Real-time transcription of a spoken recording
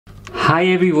Hi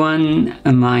everyone,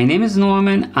 my name is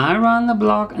Norman. I run the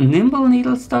blog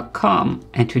nimbleneedles.com,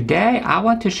 and today I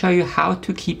want to show you how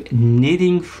to keep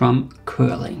knitting from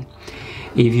curling.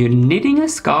 If you're knitting a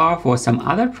scarf or some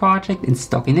other project in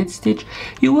stockinette stitch,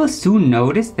 you will soon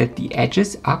notice that the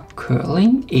edges are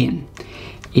curling in.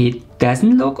 It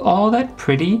doesn't look all that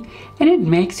pretty and it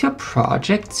makes your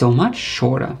project so much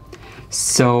shorter.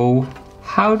 So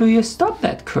how do you stop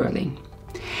that curling?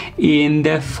 In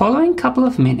the following couple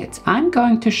of minutes, I'm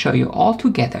going to show you all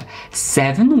together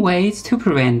 7 ways to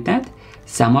prevent that.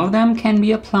 Some of them can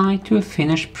be applied to a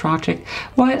finished project,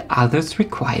 while others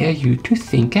require you to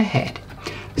think ahead.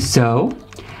 So,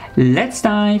 let's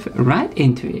dive right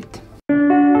into it.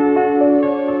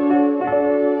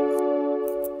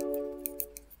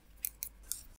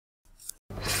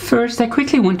 First, I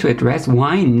quickly want to address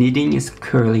why knitting is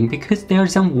curling, because there are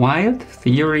some wild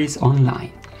theories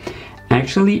online.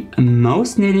 Actually,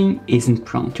 most knitting isn't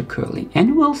prone to curling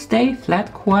and will stay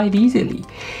flat quite easily.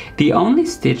 The only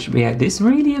stitch where this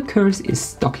really occurs is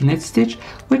stockinette stitch,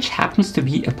 which happens to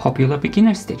be a popular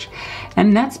beginner stitch.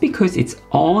 And that's because it's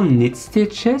all knit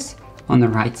stitches on the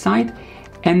right side,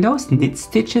 and those knit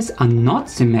stitches are not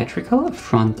symmetrical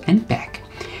front and back.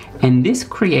 And this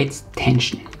creates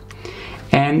tension.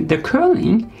 And the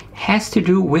curling has to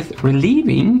do with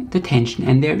relieving the tension,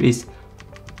 and there is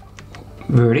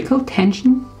vertical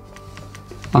tension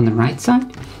on the right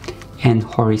side and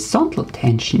horizontal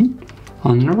tension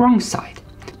on the wrong side.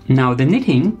 Now the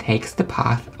knitting takes the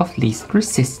path of least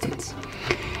resistance.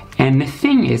 And the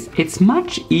thing is, it's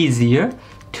much easier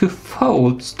to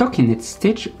fold stockinette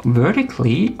stitch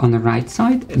vertically on the right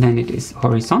side than it is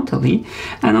horizontally,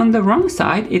 and on the wrong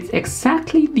side it's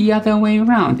exactly the other way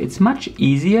around. It's much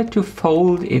easier to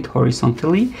fold it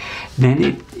horizontally than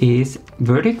it is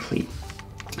vertically.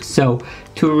 So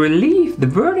to relieve the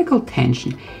vertical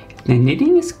tension, the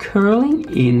knitting is curling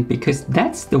in because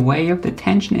that's the way of the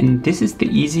tension and this is the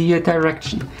easier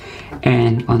direction.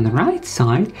 And on the right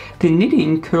side, the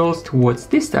knitting curls towards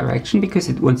this direction because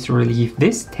it wants to relieve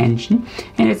this tension,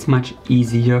 and it's much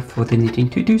easier for the knitting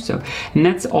to do so. And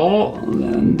that's all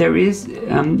there is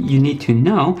you need to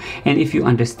know. And if you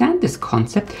understand this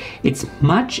concept, it's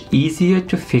much easier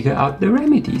to figure out the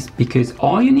remedies, because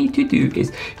all you need to do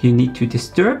is you need to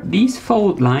disturb these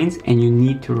fold lines and you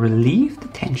need to relieve the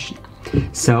tension.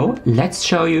 So let's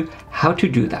show you how to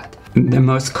do that. The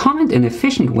most common and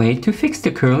efficient way to fix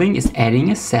the curling is adding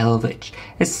a selvage,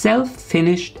 a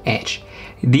self-finished edge.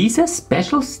 These are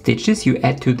special stitches you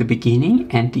add to the beginning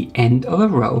and the end of a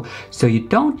row, so you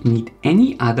don't need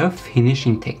any other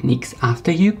finishing techniques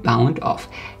after you bound off,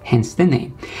 hence the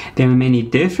name. There are many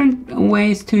different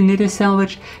ways to knit a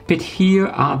selvage, but here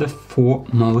are the 4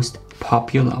 most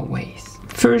popular ways.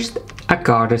 First, a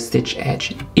garter stitch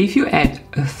edge. If you add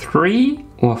 3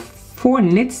 or 4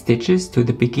 knit stitches to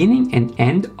the beginning and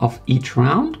end of each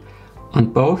round on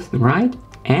both the right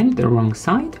and the wrong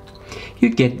side, you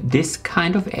get this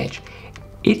kind of edge.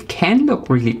 It can look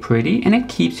really pretty and it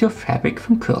keeps your fabric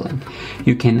from curling.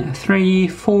 You can 3,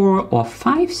 4 or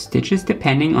 5 stitches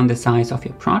depending on the size of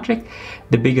your project.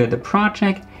 The bigger the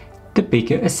project, the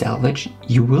bigger a selvage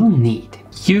you will need.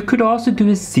 You could also do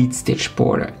a seed stitch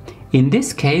border. In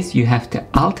this case, you have to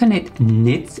alternate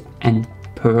knits and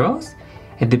purls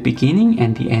at the beginning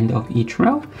and the end of each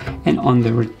row, and on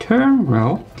the return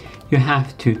row you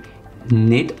have to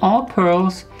knit all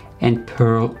purls and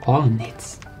purl all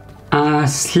knits. A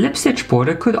slip stitch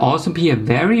border could also be a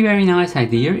very nice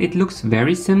idea. It looks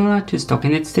very similar to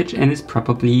stockinette stitch and is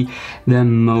probably the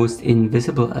most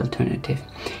invisible alternative.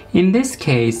 In this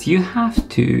case, you have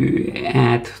to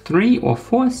add 3 or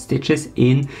 4 stitches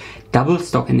in double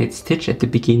stockinette stitch at the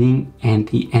beginning and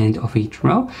the end of each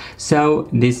row. So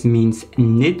this means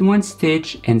knit 1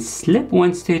 stitch and slip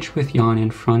 1 stitch with yarn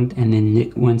in front, and then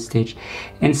knit 1 stitch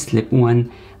and slip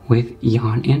 1 with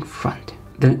yarn in front.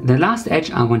 The last edge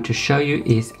I want to show you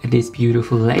is this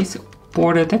beautiful lace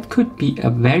border that could be a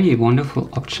very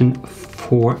wonderful option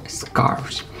for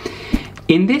scarves.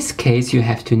 In this case, you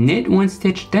have to knit 1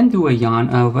 stitch, then do a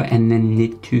yarn over and then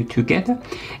knit 2 together.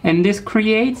 And this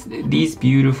creates these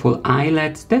beautiful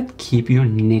eyelets that keep your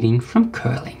knitting from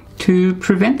curling. To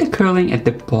prevent the curling at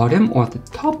the bottom or the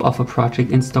top of a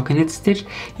project in stockinette stitch,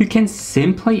 you can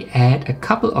simply add a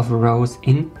couple of rows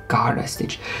in garter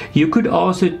stitch. You could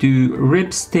also do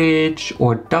rib stitch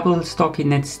or double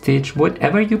stockinette stitch,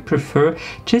 whatever you prefer.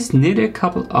 Just knit a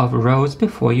couple of rows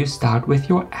before you start with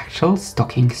your actual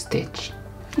stocking stitch.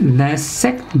 The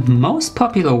second most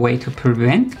popular way to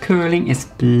prevent curling is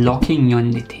blocking your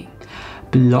knitting.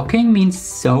 Blocking means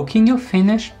soaking your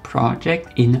finished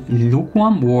project in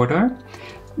lukewarm water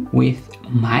with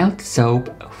mild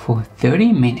soap for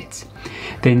 30 minutes.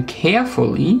 Then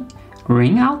carefully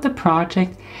wring out the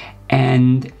project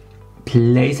and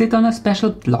place it on a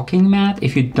special blocking mat.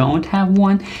 If you don't have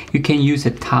one, you can use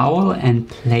a towel and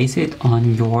place it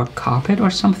on your carpet or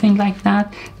something like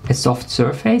that, a soft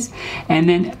surface, and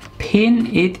then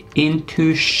pin it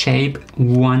into shape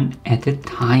one at a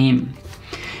time.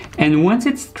 And once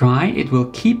it's dry, it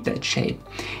will keep that shape.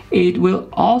 It will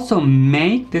also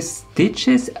make the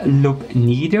stitches look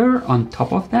neater on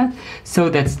top of that. So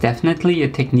that's definitely a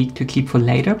technique to keep for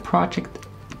later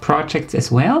projects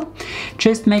as well.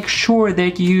 Just make sure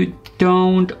that you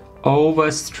don't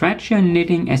overstretch your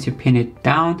knitting as you pin it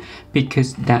down,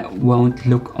 because that won't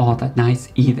look all that nice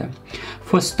either.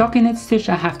 For stockinette stitch,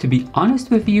 I have to be honest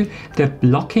with you, the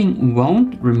blocking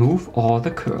won't remove all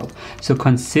the curl. So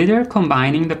consider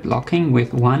combining the blocking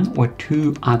with one or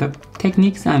two other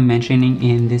techniques I'm mentioning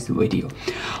in this video.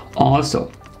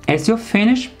 Also, as your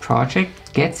finished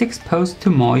project gets exposed to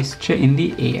moisture in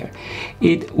the air,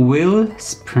 it will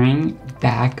spring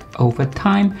back over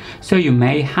time, so you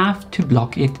may have to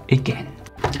block it again.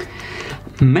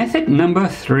 Method number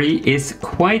 3 is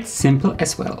quite simple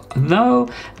as well, though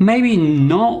maybe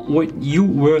not what you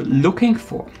were looking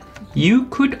for. You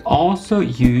could also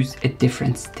use a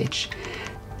different stitch.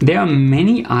 There are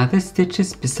many other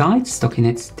stitches besides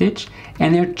stockinette stitch,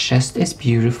 and they're just as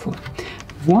beautiful.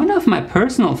 One of my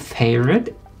personal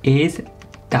favorite is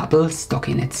double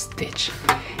stockinette stitch.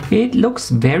 It looks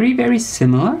very, very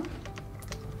similar,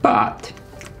 but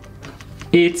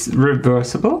it's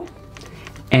reversible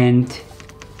and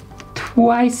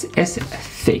twice as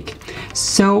thick.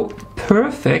 So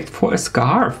perfect for a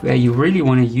scarf where you really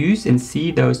want to use and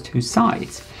see those two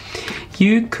sides.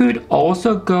 You could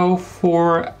also go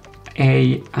for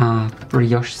a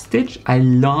brioche stitch. I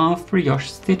love brioche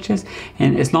stitches,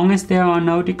 and as long as there are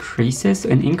no decreases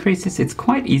and increases, it's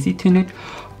quite easy to knit.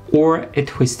 Or a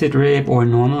twisted rib or a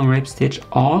normal rib stitch,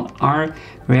 all are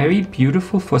very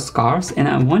beautiful for scarves, and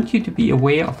I want you to be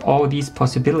aware of all these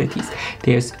possibilities.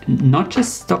 There's not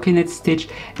just stockinette stitch,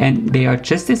 and they are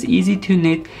just as easy to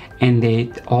knit, and they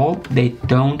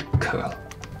don't curl.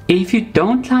 If you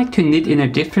don't like to knit in a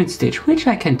different stitch, which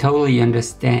I can totally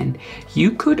understand,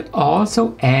 you could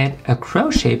also add a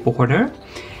crochet border.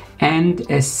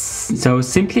 And so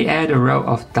simply add a row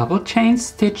of double chain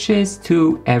stitches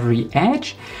to every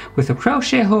edge with a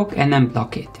crochet hook and then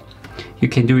block it. You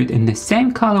can do it in the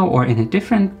same color or in a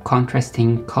different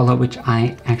contrasting color, which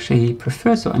I actually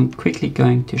prefer, so I'm quickly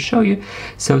going to show you.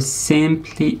 So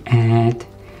simply add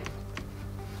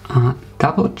a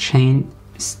double chain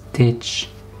stitch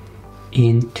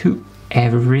into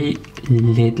every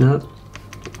little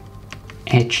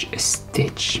edge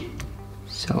stitch,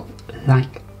 so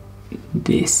like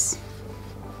this,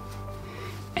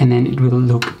 and then it will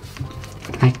look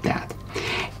like that.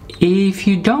 If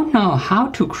you don't know how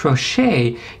to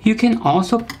crochet, you can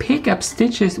also pick up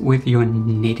stitches with your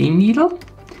knitting needle,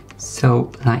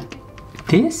 so like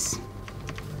this,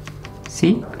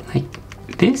 see,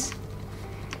 like this,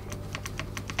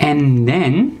 and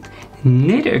then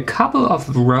knit a couple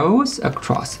of rows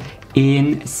across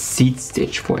in seed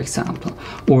stitch, for example,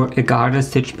 or a garter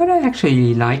stitch, but I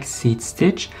actually like seed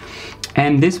stitch,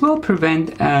 and this will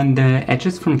prevent the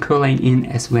edges from curling in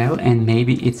as well, and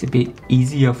maybe it's a bit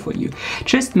easier for you.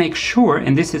 Just make sure,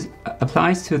 and this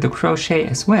applies to the crochet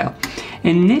as well,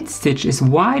 a knit stitch is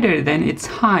wider than its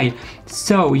height,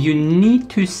 so you need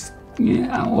to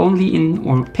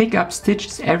only pick up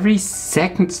stitches every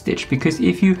second stitch, because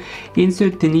if you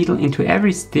insert the needle into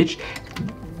every stitch,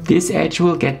 this edge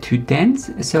will get too dense,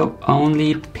 so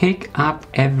only pick up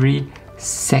every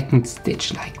second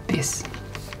stitch like this.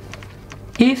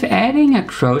 If adding a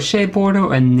crochet border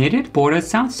or a knitted border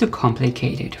sounds too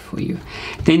complicated for you,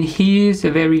 then here's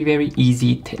a very, very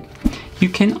easy tip. You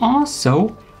can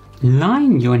also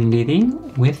line your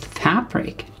knitting with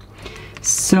fabric.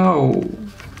 So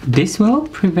this will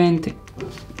prevent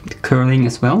curling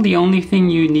as well. The only thing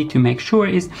you need to make sure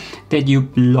is that you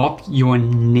block your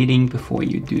knitting before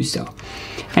you do so.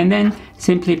 And then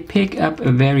simply pick up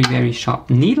a very, very sharp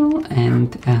needle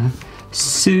and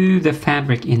sew the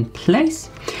fabric in place.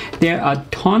 There are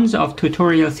tons of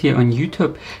tutorials here on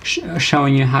YouTube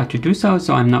showing you how to do so,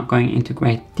 so I'm not going into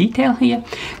great detail here.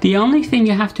 The only thing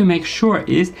you have to make sure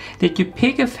is that you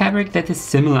pick a fabric that is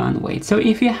similar in weight. So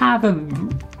if you have a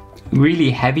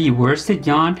really heavy worsted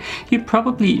yarn, you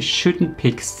probably shouldn't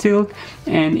pick silk,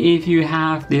 and if you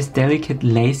have this delicate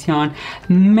lace yarn,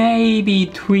 maybe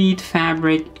tweed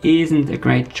fabric isn't a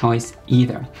great choice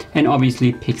either, and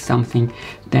obviously pick something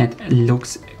that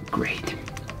looks great.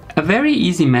 A very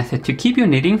easy method to keep your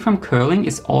knitting from curling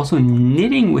is also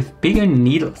knitting with bigger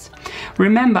needles.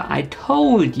 Remember, I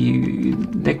told you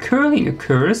that curling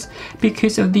occurs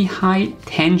because of the high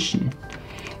tension.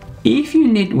 If you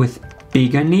knit with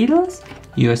bigger needles,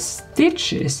 your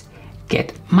stitches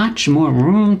get much more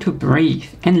room to breathe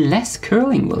and less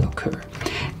curling will occur.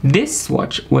 This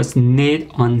swatch was knit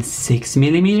on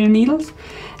 6mm needles,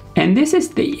 and this is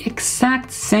the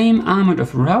exact same amount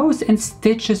of rows and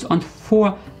stitches on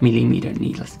 4mm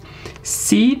needles.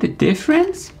 See the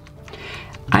difference?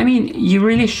 I mean, you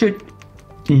really should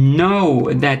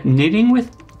know that knitting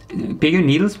with bigger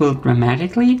needles will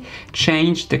dramatically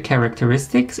change the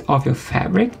characteristics of your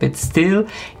fabric, but still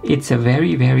it's a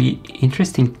very, very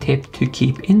interesting tip to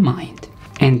keep in mind.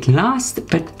 And last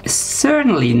but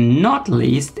certainly not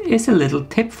least is a little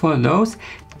tip for those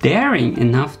daring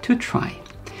enough to try.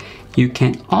 You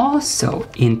can also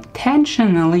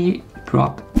intentionally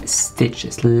drop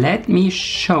stitches. Let me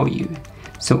show you.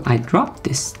 So I dropped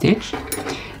this stitch,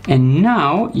 and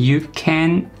now you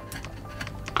can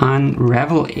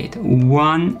unravel it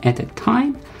one at a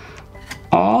time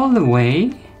all the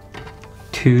way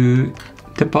to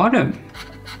the bottom.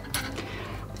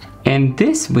 And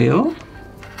this will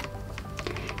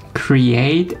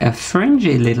create a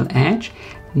fringy little edge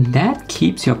that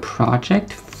keeps your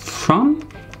project from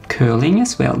curling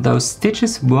as well. Those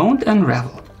stitches won't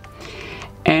unravel.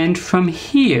 And from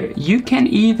here you can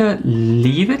either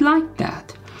leave it like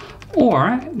that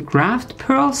or graft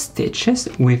purl stitches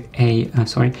with a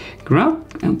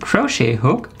crochet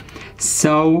hook,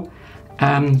 so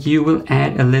you will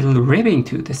add a little ribbing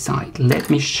to the side. Let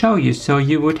me show you. So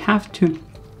you would have to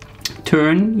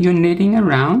turn your knitting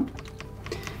around,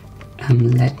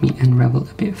 and let me unravel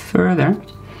a bit further,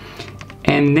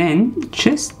 and then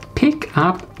just pick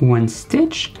up one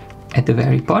stitch at the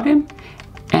very bottom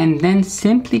and then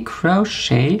simply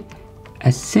crochet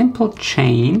a simple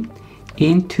chain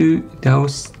into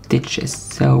those stitches,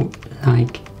 so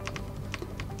like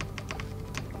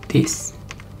this.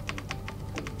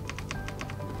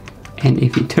 And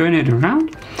if you turn it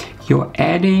around, you're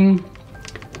adding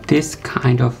this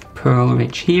kind of purl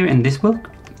ridge here, and this will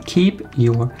keep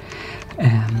your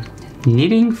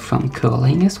knitting from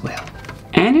curling as well.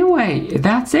 Anyway,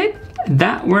 that's it.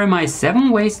 That were my 7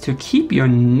 ways to keep your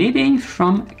knitting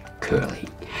from curling.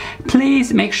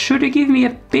 Please make sure to give me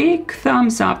a big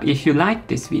thumbs up if you liked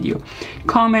this video.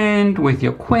 Comment with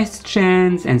your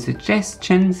questions and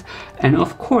suggestions, and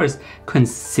of course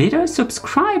consider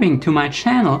subscribing to my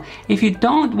channel if you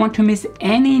don't want to miss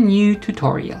any new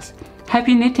tutorials.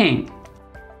 Happy knitting!